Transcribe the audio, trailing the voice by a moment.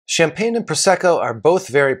Champagne and Prosecco are both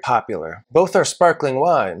very popular. Both are sparkling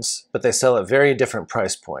wines, but they sell at very different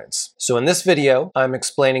price points. So in this video, I'm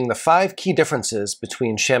explaining the 5 key differences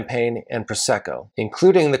between Champagne and Prosecco,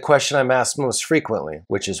 including the question I'm asked most frequently,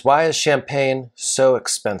 which is why is Champagne so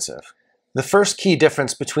expensive? The first key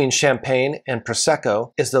difference between Champagne and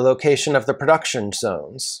Prosecco is the location of the production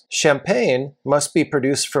zones. Champagne must be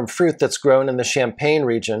produced from fruit that's grown in the Champagne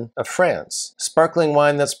region of France. Sparkling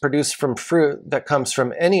wine that's produced from fruit that comes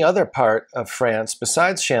from any other part of France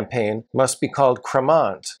besides Champagne must be called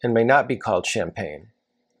Cremant and may not be called Champagne.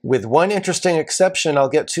 With one interesting exception I'll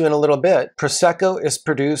get to in a little bit, Prosecco is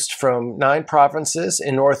produced from 9 provinces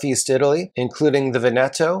in northeast Italy, including the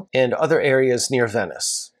Veneto and other areas near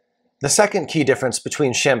Venice. The second key difference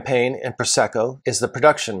between Champagne and Prosecco is the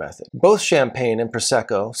production method. Both Champagne and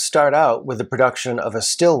Prosecco start out with the production of a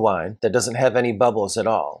still wine that doesn't have any bubbles at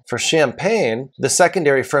all. For Champagne, the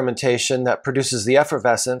secondary fermentation that produces the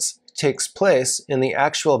effervescence takes place in the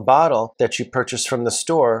actual bottle that you purchase from the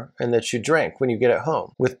store and that you drink when you get it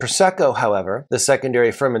home. With Prosecco, however, the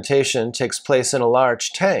secondary fermentation takes place in a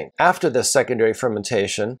large tank. After this secondary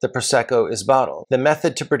fermentation, the Prosecco is bottled. The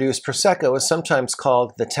method to produce Prosecco is sometimes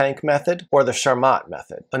called the tank method or the Charmat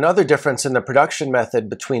method. Another difference in the production method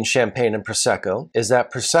between Champagne and Prosecco is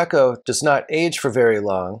that Prosecco does not age for very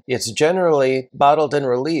long. It's generally bottled and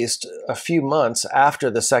released a few months after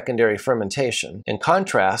the secondary fermentation. In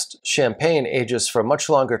contrast, Champagne ages for a much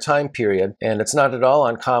longer time period, and it's not at all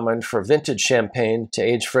uncommon for vintage Champagne to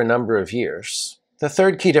age for a number of years. The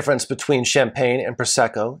third key difference between Champagne and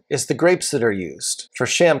Prosecco is the grapes that are used. For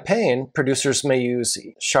Champagne, producers may use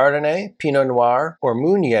Chardonnay, Pinot Noir, or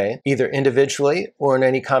Meunier, either individually or in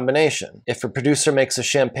any combination. If a producer makes a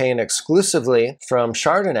Champagne exclusively from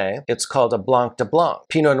Chardonnay, it's called a Blanc de Blanc.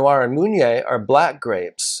 Pinot Noir and Meunier are black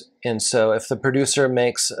grapes. And so if the producer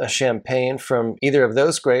makes a Champagne from either of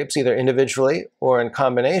those grapes, either individually or in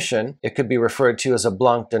combination, it could be referred to as a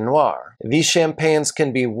Blanc de Noir. These Champagnes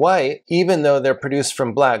can be white even though they're produced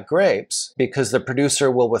from black grapes because the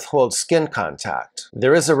producer will withhold skin contact.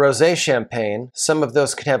 There is a Rosé Champagne. Some of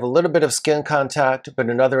those can have a little bit of skin contact,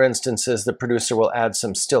 but in other instances the producer will add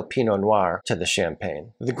some still Pinot Noir to the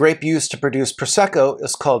Champagne. The grape used to produce Prosecco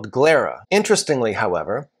is called Glera. Interestingly,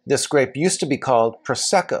 however, this grape used to be called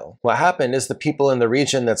Prosecco. What happened is the people in the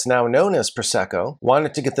region that's now known as Prosecco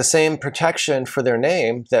wanted to get the same protection for their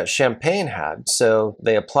name that Champagne had, so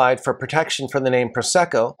they applied for protection for the name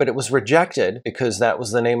Prosecco, but it was rejected because that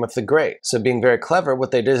was the name of the grape. So being very clever, what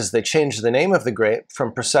they did is they changed the name of the grape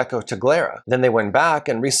from Prosecco to Glera. Then they went back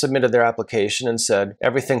and resubmitted their application and said,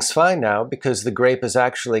 everything's fine now because the grape is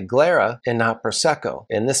actually Glera and not Prosecco.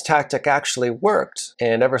 And this tactic actually worked,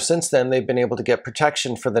 and ever since then they've been able to get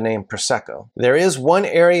protection for the name Prosecco. There is one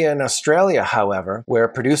area in Australia, however, where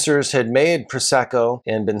producers had made Prosecco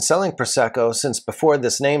and been selling Prosecco since before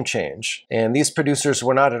this name change. And these producers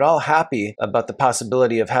were not at all happy about the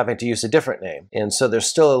possibility of having to use a different name. And so there's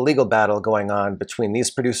still a legal battle going on between these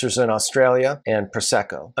producers in Australia and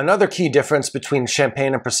Prosecco. Another key difference between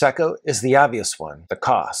Champagne and Prosecco is the obvious one, the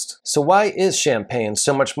cost. So why is Champagne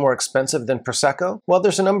so much more expensive than Prosecco? Well,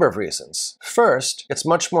 there's a number of reasons. First, it's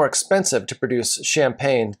much more expensive to produce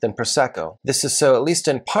Champagne than Prosecco. This is so at least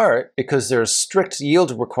in part because there's strict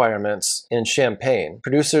yield requirements in Champagne.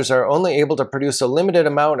 Producers are only able to produce a limited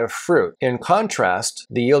amount of fruit. In contrast,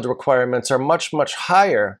 the yield requirements are much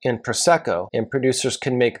higher in Prosecco, and producers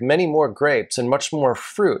can make many more grapes and much more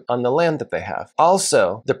fruit on the land that they have.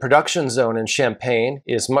 Also, the production zone in Champagne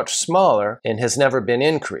is much smaller and has never been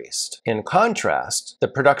increased. In contrast, the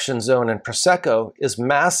production zone in Prosecco is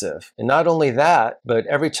massive. And not only that, but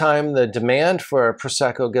every time the demand for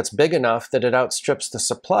Prosecco gets big enough that it outstrips the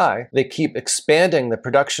supply, they keep expanding the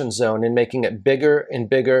production zone and making it bigger and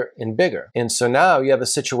bigger and bigger. And so now you have a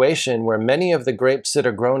situation where many of the grapes that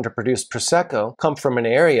are grown to produce Prosecco come from an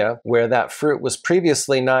area where that fruit was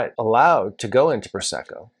previously not allowed to go into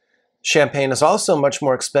Prosecco. Champagne is also much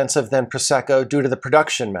more expensive than Prosecco due to the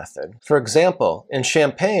production method. For example, in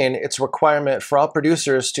Champagne, it's a requirement for all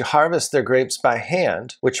producers to harvest their grapes by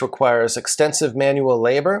hand, which requires extensive manual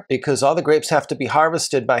labor because all the grapes have to be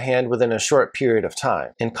harvested by hand within a short period of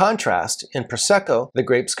time. In contrast, in Prosecco, the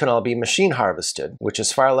grapes can all be machine harvested, which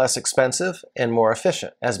is far less expensive and more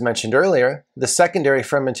efficient. As mentioned earlier, the secondary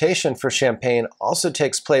fermentation for Champagne also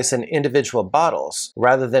takes place in individual bottles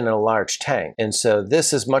rather than in a large tank, and so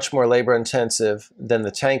this is much more labor-intensive than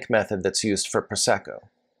the tank method that's used for Prosecco.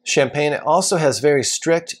 Champagne also has very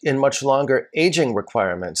strict and much longer aging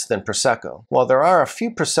requirements than Prosecco. While there are a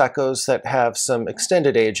few Proseccos that have some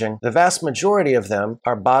extended aging, the vast majority of them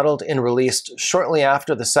are bottled and released shortly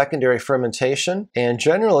after the secondary fermentation and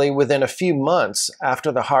generally within a few months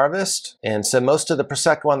after the harvest. And so most of the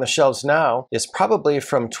Prosecco on the shelves now is probably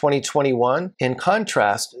from 2021. In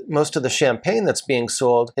contrast, most of the champagne that's being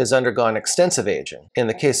sold has undergone extensive aging. In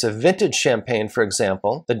the case of vintage champagne, for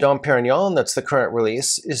example, the Dom Pérignon that's the current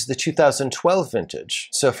release is the 2012 vintage.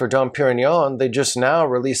 So for Dom Pérignon, they just now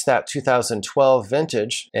released that 2012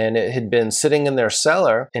 vintage, and it had been sitting in their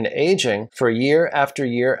cellar and aging for year after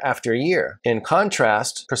year after year. In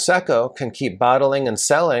contrast, Prosecco can keep bottling and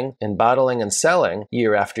selling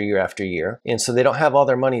year after year after year, and so they don't have all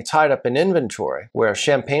their money tied up in inventory, where a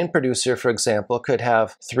champagne producer, for example, could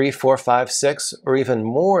have 3, 4, 5, 6, or even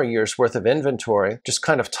more years worth of inventory just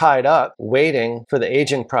kind of tied up, waiting for the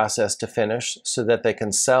aging process to finish so that they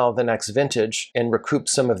can sell the next vintage and recoup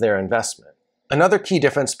some of their investment. Another key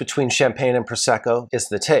difference between Champagne and Prosecco is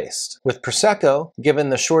the taste. With Prosecco, given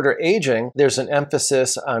the shorter aging, there's an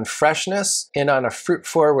emphasis on freshness and on a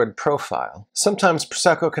fruit-forward profile. Sometimes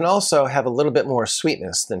Prosecco can also have a little bit more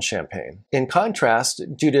sweetness than Champagne. In contrast,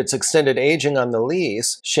 due to its extended aging on the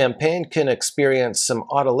lees, Champagne can experience some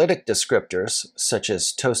autolytic descriptors, such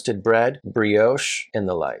as toasted bread, brioche, and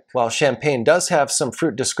the like. While Champagne does have some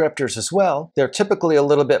fruit descriptors as well, they're typically a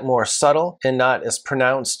little bit more subtle and not as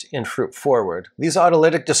pronounced in fruit-forward. These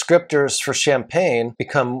autolytic descriptors for Champagne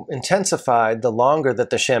become intensified the longer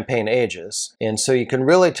that the Champagne ages. And so you can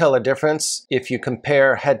really tell a difference if you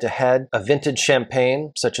compare head-to-head a vintage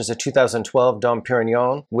Champagne, such as a 2012 Dom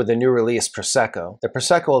Pérignon, with a new release Prosecco. The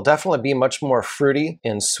Prosecco will definitely be much more fruity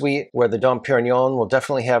and sweet, where the Dom Pérignon will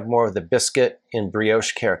definitely have more of the biscuit and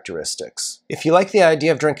brioche characteristics. If you like the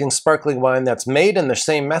idea of drinking sparkling wine that's made in the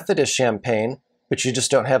same method as Champagne, but you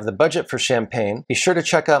just don't have the budget for Champagne, be sure to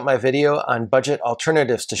check out my video on budget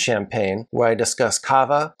alternatives to Champagne, where I discuss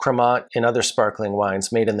Cava, Cremant, and other sparkling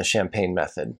wines made in the Champagne method.